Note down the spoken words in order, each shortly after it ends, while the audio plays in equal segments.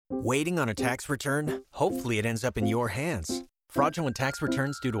Waiting on a tax return? Hopefully it ends up in your hands. Fraudulent tax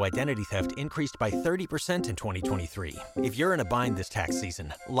returns due to identity theft increased by 30% in 2023. If you're in a bind this tax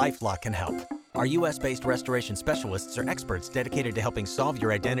season, LifeLock can help. Our U.S.-based restoration specialists are experts dedicated to helping solve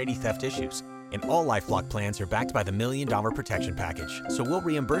your identity theft issues. And all LifeLock plans are backed by the $1 Million Protection Package. So we'll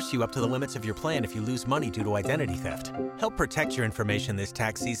reimburse you up to the limits of your plan if you lose money due to identity theft. Help protect your information this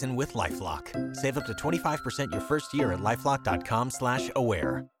tax season with LifeLock. Save up to 25% your first year at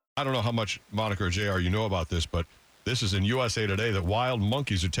LifeLock.com/aware. I don't know how much, Monica or JR, you know about this, but this is in USA Today that wild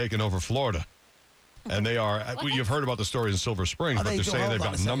monkeys are taking over Florida. And they are, you've heard about the stories in Silver Springs, but they're saying they've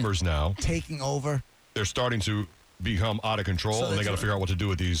got numbers now. Taking over. They're starting to become out of control, and they got to figure out what to do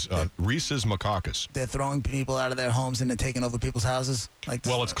with these rhesus macaques. They're throwing people out of their homes and they're taking over people's houses?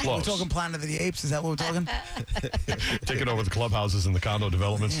 Well, it's close. We're talking Planet of the Apes? Is that what we're talking? Taking over the clubhouses and the condo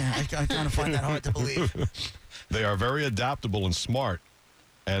developments. Yeah, I kind of find that hard to believe. They are very adaptable and smart,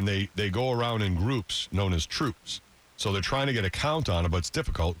 and they go around in groups known as troops. So they're trying to get a count on it, but it's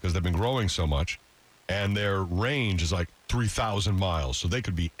difficult because they've been growing so much, and their range is like 3,000 miles, so they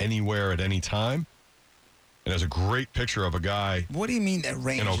could be anywhere at any time. And there's a great picture of a guy. What do you mean that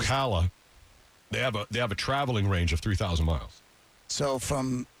range? In Ocala, they have a traveling range of 3,000 miles. So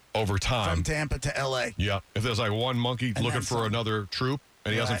from over time, from Tampa to L.A. Yeah, if there's like one monkey looking for another troop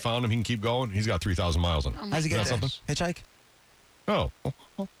and he hasn't found him, he can keep going. He's got 3,000 miles on him. How's he get there? Something? Hitchhike? Oh,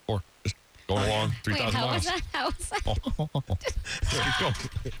 or just going along 3,000 miles. How was that?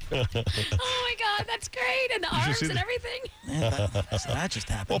 Oh my God, that's great. And the arms and everything. Yeah, that just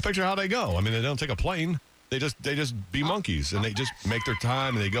happened. Well, picture how they go. I mean, they don't take a plane. They just be monkeys, and they just make their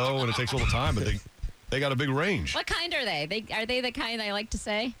time, and they go, and it takes a little time, but they got a big range. What kind are they? Are they the kind I like to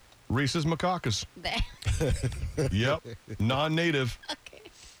say? Rhesus macaques. Yep, non-native. Okay.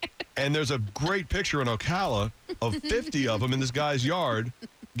 And there's a great picture in Ocala of 50 of them in this guy's yard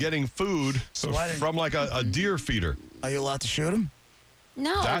getting food from like a deer feeder. Are you allowed to shoot them?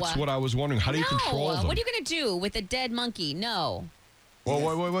 No. That's what I was wondering. How do you control them? What are you going to do with a dead monkey? No.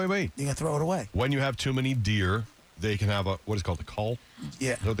 Well, wait. You can throw it away. When you have too many deer, they can have what is called a cull.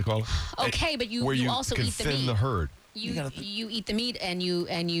 Yeah. Is that what they call it? Okay, but you also can eat the thin meat. the herd. You eat the meat and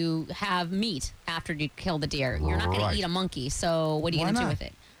you have meat after you kill the deer. You're not going to eat a monkey. So what are you going to do with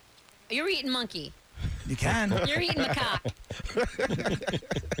it? You're eating monkey. You can. You're eating macaque.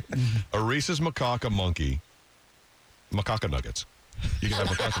 A rhesus macaque, a monkey, macaque nuggets. You can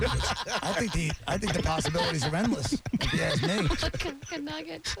have macaque nuggets. I think the possibilities are endless. If you ask me. Macaque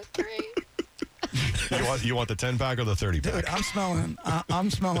nuggets. That's great. You want the 10-pack or the 30-pack? Dude, I'm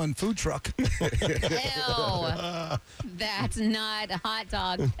smelling food truck. Ew. That's not a hot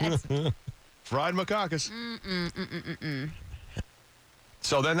dog. That's fried macaques.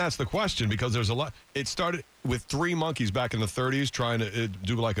 So then that's the question, because there's a lot. It started with 3 monkeys back in the 30s trying to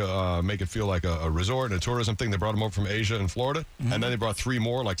do like make it feel like a resort and a tourism thing. They brought them over from Asia and Florida, and then they brought 3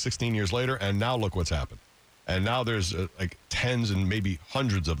 more like 16 years later, and now look what's happened. And now there's like tens and maybe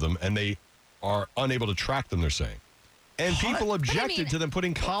hundreds of them, and they are unable to track them, they're saying. And people objected to them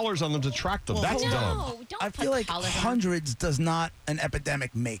putting collars on them to track them. That's dumb. Don't I feel like hundreds does not an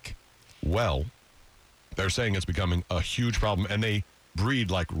epidemic make. Well, they're saying it's becoming a huge problem, and they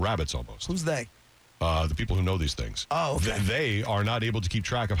breed like rabbits almost. Who's they? The people who know these things. Oh, okay. They are not able to keep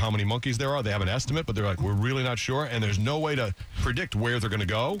track of how many monkeys there are. They have an estimate, but they're like, we're really not sure, and there's no way to predict where they're going to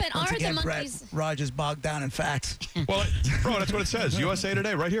go. But Once are again, the monkeys... Brett Rogers bogged down in facts. Well, bro, that's what it says. USA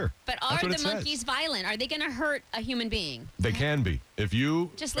Today, right here. But are the monkeys violent? Are they going to hurt a human being? They can be. If you,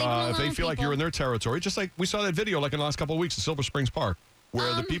 just leave them alone, if they feel like you're in their territory, just like we saw that video like in the last couple of weeks in Silver Springs Park,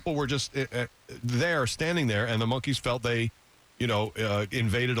 where the people were just there, standing there, and the monkeys felt they...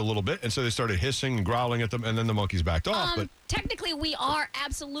 invaded a little bit, and so they started hissing and growling at them, and then the monkeys backed off. But technically, we are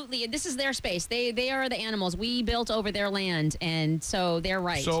absolutely. This is their space. They are the animals. We built over their land, and so they're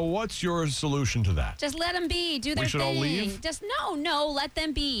right. So what's your solution to that? Just let them be. Do their we should thing. all leave? Just no. Let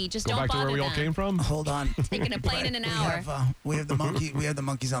them be. Just go don't back bother to where we all came from. Hold on. Taking a plane in an hour. We have the monkey. We have the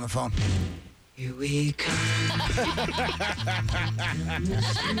monkeys on the phone. Here we come.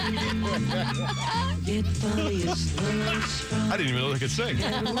 I didn't even know they could sing.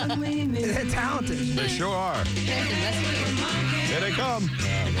 They're talented. They sure are. Here they come.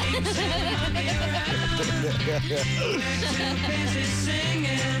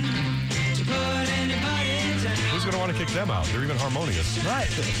 Who's going to want to kick them out? They're even harmonious. Right.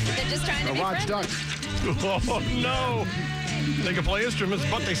 They're just trying to be watch friendly. ducks. Oh, no. They can play instruments,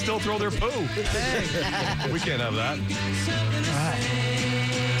 but they still throw their poo. We can't have that. All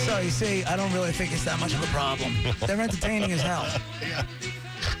right. So, you see, I don't really think it's that much of a problem. They're entertaining as hell.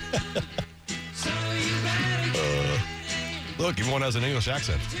 Look, everyone has an English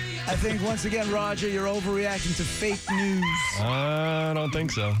accent. I think, once again, Roger, you're overreacting to fake news. I don't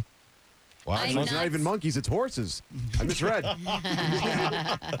think so. Wow, It's not even monkeys, it's horses. I misread.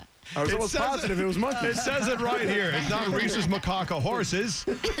 I was almost positive it was monkeys. It says it right here. It's not Rhesus macaca horses.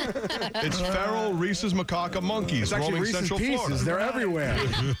 It's feral Rhesus macaca monkeys It's actually roaming Reese's Central Pieces. Florida. They're everywhere.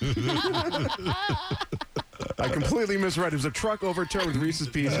 I completely misread. It was a truck overturned with Reese's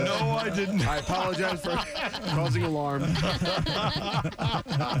Pieces. No, I didn't. I apologize for causing alarm. Isn't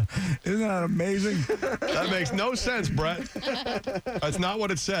that amazing? That makes no sense, Brett. That's not what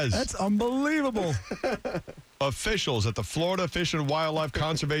it says. That's unbelievable. Officials at the Florida Fish and Wildlife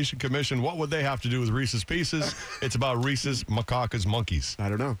Conservation Commission, what would they have to do with Reese's Pieces? It's about Rhesus macaca's monkeys. I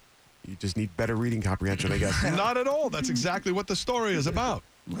don't know. You just need better reading comprehension, I guess. Not at all. That's exactly what the story is about.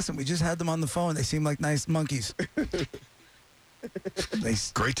 Listen, we just had them on the phone. They seem like nice monkeys. Great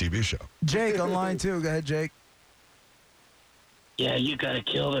TV show. Jake on line 2. Go ahead, Jake. Yeah, you got to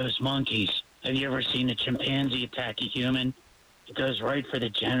kill those monkeys. Have you ever seen a chimpanzee attack a human? It goes right for the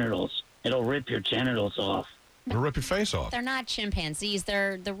genitals. It'll rip your genitals off. It'll rip your face off. They're not chimpanzees.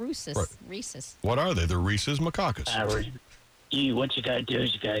 They're the Rhesus. Right. Rhesus. What are they? They're Rhesus macacas. What you got to do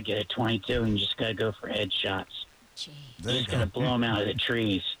is you got to get a 22 and you just got to go for headshots. Gee. You just got to blow them out of the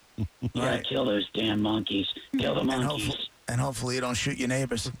trees. You got Right. to kill those damn monkeys. Kill the And, monkeys. hopefully you don't shoot your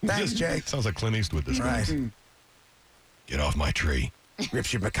neighbors. Thanks, Jake. Sounds like Clint Eastwood, this guy. Right. Get off my tree.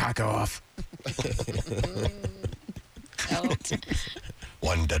 Rips your macaca off.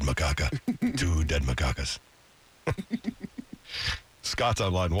 One dead macaca. 2 dead macacas. Scott's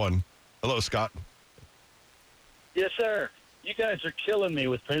on line 1. Hello, Scott. Yes, sir. You guys are killing me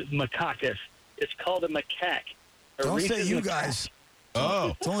with macacas. It's called a macaque. A Don't say Reese's you macaque. guys.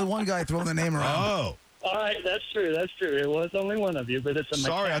 Oh. It's only one guy throwing the name around. Oh. All right, that's true. That's true. It was only one of you, but it's a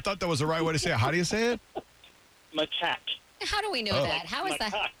Sorry, I macaque. thought that was the right way to say it. How do you say it? Macaque. How do we know Oh. that? How is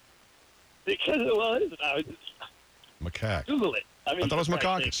that? Macaque. Because it was. Macaque. Google it. I thought it was for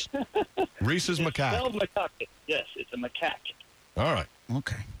Christ's macacas. sake. Reese's It's macaque. spelled macaque. Yes, it's a macaque. All right.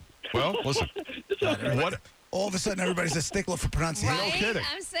 Okay. Well, listen. What? All of a sudden, everybody's a stickler for pronunciation. Right? kidding.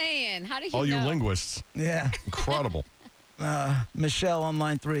 I'm saying. How did you All you know? linguists. Yeah. Incredible. Michelle on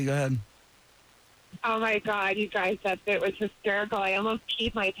line 3. Go ahead. Oh my God, you guys, that bit was hysterical. I almost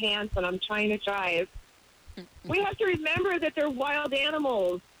peed my pants when I'm trying to drive. We have to remember that they're wild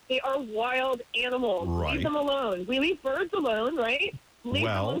animals. They are wild animals. Right. Leave them alone. We leave birds alone, right? Leave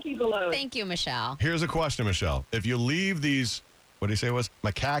Well- the monkeys alone. Thank you, Michelle. Here's a question, Michelle. If you leave these, what did he say it was?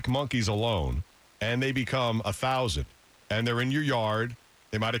 Macaque monkeys alone, and they become 1,000, and they're in your yard,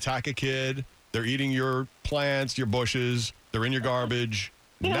 they might attack a kid, they're eating your plants, your bushes, they're in your garbage.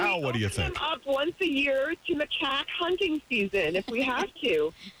 Can Now we what do you open think? them up once a year to macaque hunting season if we have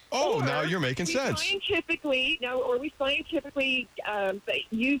to. Oh, Or now you're making we sense. Scientifically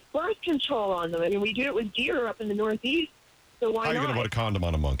use birth control on them. I mean, we do it with deer up in the Northeast. So why How are you not? going to put a condom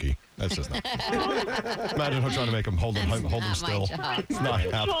on a monkey? That's just not. Imagine her trying to make him hold them That's not my still. job. It's not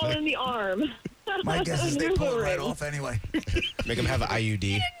Birth control in happening. the arm. My guess is they pull it right Maneuvering. off anyway. Make them have an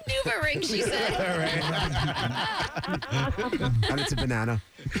IUD. Maneuvering, she said. And it's a banana.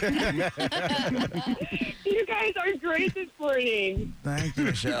 You guys are great this morning. Thank you,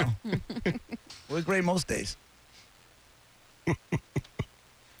 Michelle. We're great most days.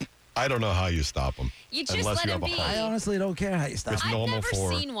 I don't know how you stop them. You just unless let you him have a be. heart. I honestly don't care how you stop. It's I've normal never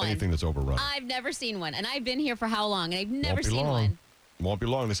for seen one. anything that's overrun. I've never seen one, and I've been here for how long? And I've never Won't be seen long. one. Won't be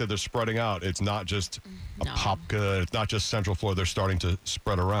long. They said they're spreading out. It's not just a No. popka. It's not just Central Florida. They're starting to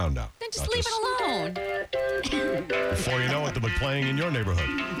spread around now. Then just Not leave it alone. Before you know it, they'll be playing in your neighborhood.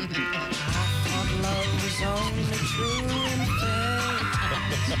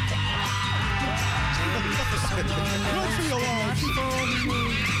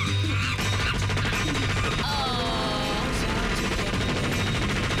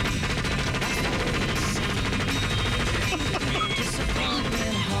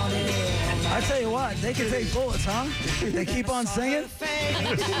 I tell you what, they can take bullets, huh? They keep on singing.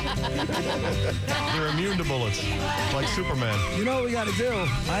 They're immune to bullets, like Superman. You know what we got to do?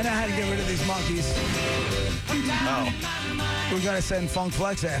 I know how to get rid of these monkeys. Oh, We got to send Funk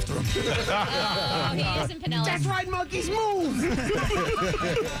Flex after them. Oh, he is in Pinellas. right, monkeys, move!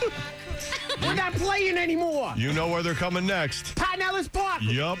 We're not playing anymore. you know where they're coming next. Pinellas Park.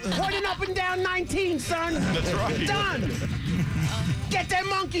 Yup. Pointing up and down 19, son. That's right. Done. Get them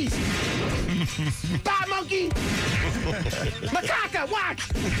monkeys. Bye, monkey. Macaca, watch.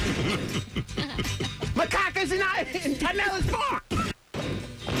 Macaca's in Pinellas Park.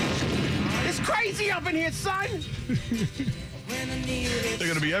 It's crazy up in here, son. They're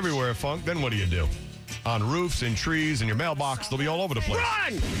going to be everywhere, Funk. Then what do you do? on roofs, in trees, in your mailbox. They'll be all over the place.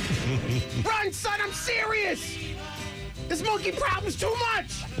 Run! Run, son, I'm serious! This monkey problem's too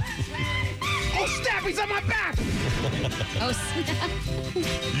much! Oh, snap, he's on my back! Oh, snap.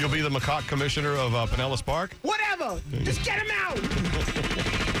 You'll be the macaque commissioner of Pinellas Park? Whatever! Just get him out!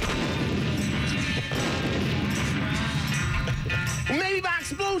 Maybe my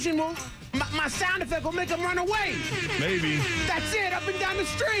explosion will... My sound effect will make him run away. Maybe. That's it, up and down the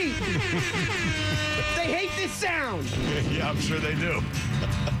street. They hate this sound. Yeah, I'm sure they do.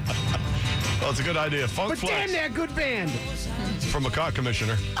 Well, it's a good idea. Funk But Flex. damn, they're a good band. From macaque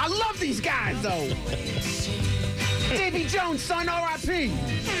commissioner. I love these guys, though. Davy Jones, son, R.I.P.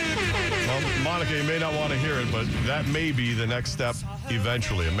 Well, Monica, you may not want to hear it, but that may be the next step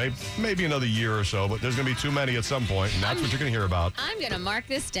eventually. It maybe another year or so, but there's going to be too many at some point, and that's what you're going to hear about. I'm going to mark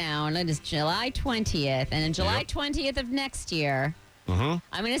this down. It is July 20th, and on July 20th of next year, I'm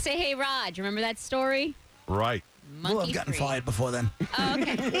going to say, hey, Raj, remember that story? Right. Monkey We'll have gotten free. fired before then. Oh,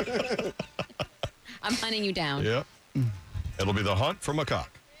 okay. I'm hunting you down. Yep. It'll be the hunt for macaque.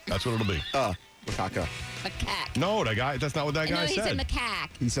 That's what it'll be. Macaca. Macaque. No, that's not what that guy No, he said. said macaque.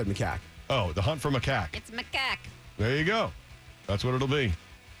 He said macaque. Oh, the hunt for macaque. It's macaque. There you go. That's what it'll be.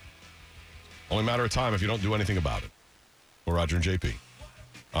 Only matter of time if you don't do anything about it. We're Roger and JP.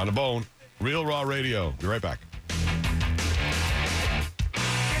 On the bone, Real Raw Radio. Be right back.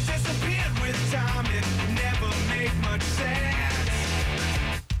 It disappeared with time. It never made much sense.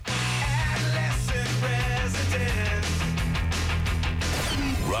 Adolescent resident.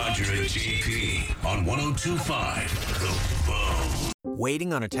 Roger and JP on 102.5 The Bone.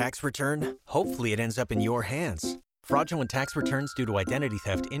 Waiting on a tax return? Hopefully it ends up in your hands. Fraudulent tax returns due to identity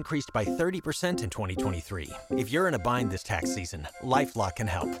theft increased by 30% in 2023. If you're in a bind this tax season, LifeLock can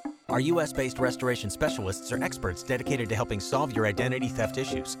help. Our U.S.-based restoration specialists are experts dedicated to helping solve your identity theft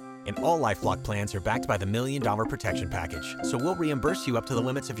issues. And all LifeLock plans are backed by the $1 Million Protection Package. So we'll reimburse you up to the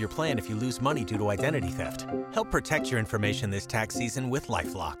limits of your plan if you lose money due to identity theft. Help protect your information this tax season with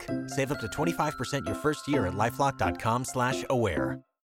LifeLock. Save up to 25% your first year at LifeLock.com/aware.